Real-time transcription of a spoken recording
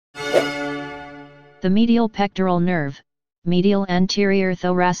The medial pectoral nerve, medial anterior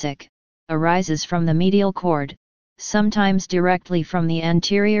thoracic, arises from the medial cord, sometimes directly from the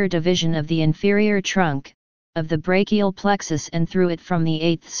anterior division of the inferior trunk, of the brachial plexus and through it from the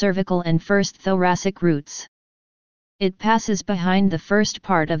 8th cervical and 1st thoracic roots. It passes behind the first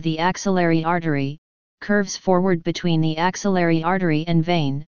part of the axillary artery, curves forward between the axillary artery and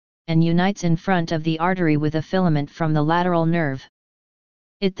vein, and unites in front of the artery with a filament from the lateral nerve.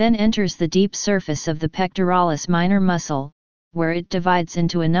 It then enters the deep surface of the pectoralis minor muscle, where it divides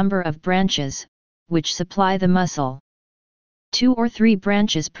into a number of branches, which supply the muscle. 2 or 3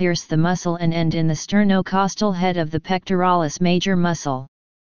 branches pierce the muscle and end in the sternocostal head of the pectoralis major muscle.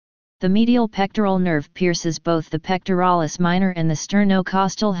 The medial pectoral nerve pierces both the pectoralis minor and the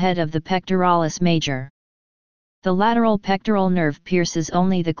sternocostal head of the pectoralis major. The lateral pectoral nerve pierces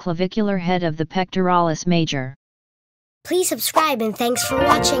only the clavicular head of the pectoralis major. Please subscribe and thanks for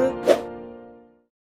watching.